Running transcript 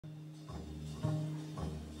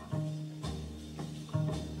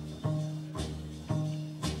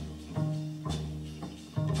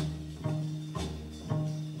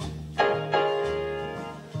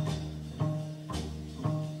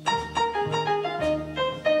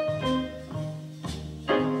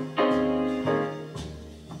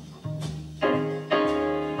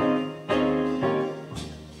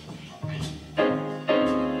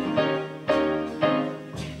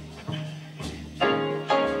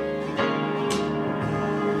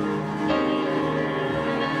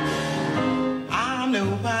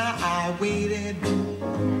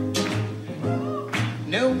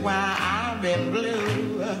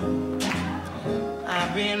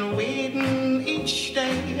I've been waiting each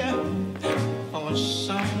day for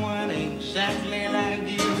someone exactly like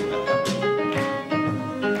you.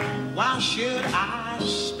 Why should I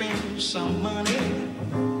spend some money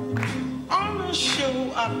on a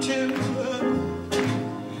show or two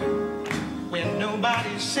when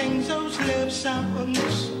nobody sings those love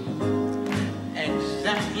songs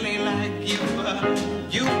exactly like you?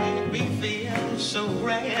 You make me feel so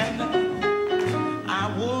grand. I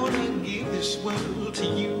wanna give this world to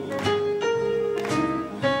you.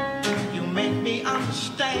 You make me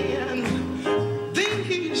understand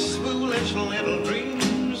these foolish little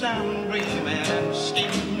dreams I'm dreaming and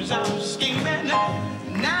schemes I'm scheming.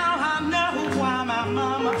 Now I know why my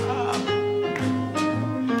mama,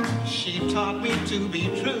 she taught me to be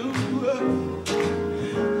true.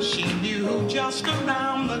 She knew just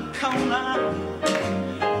around the corner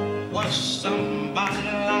was somebody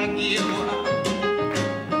like you.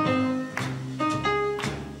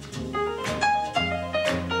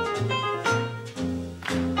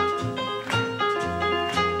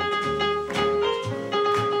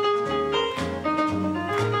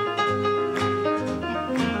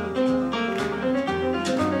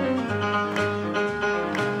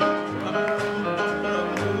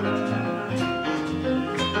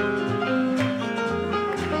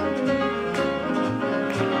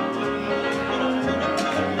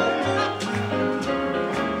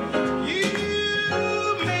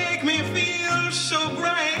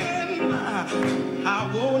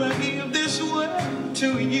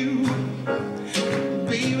 To you,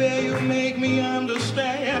 baby, you make me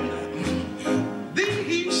understand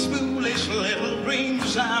these foolish little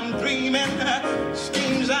dreams I'm dreaming,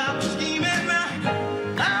 schemes I'm scheming.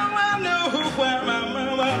 Now I know where my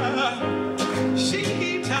mama,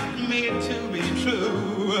 she taught me to be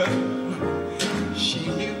true. She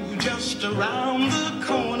knew just around the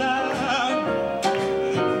corner,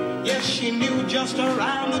 yes, she knew just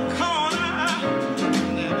around the corner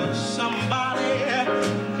there was somebody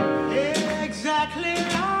exactly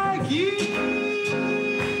like you.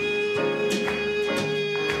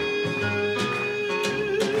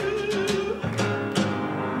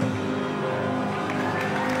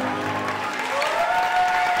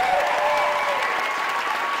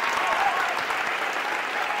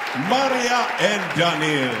 Maria and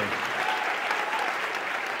Daniil.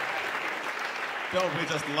 Don't we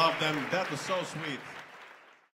just love them? That was so sweet.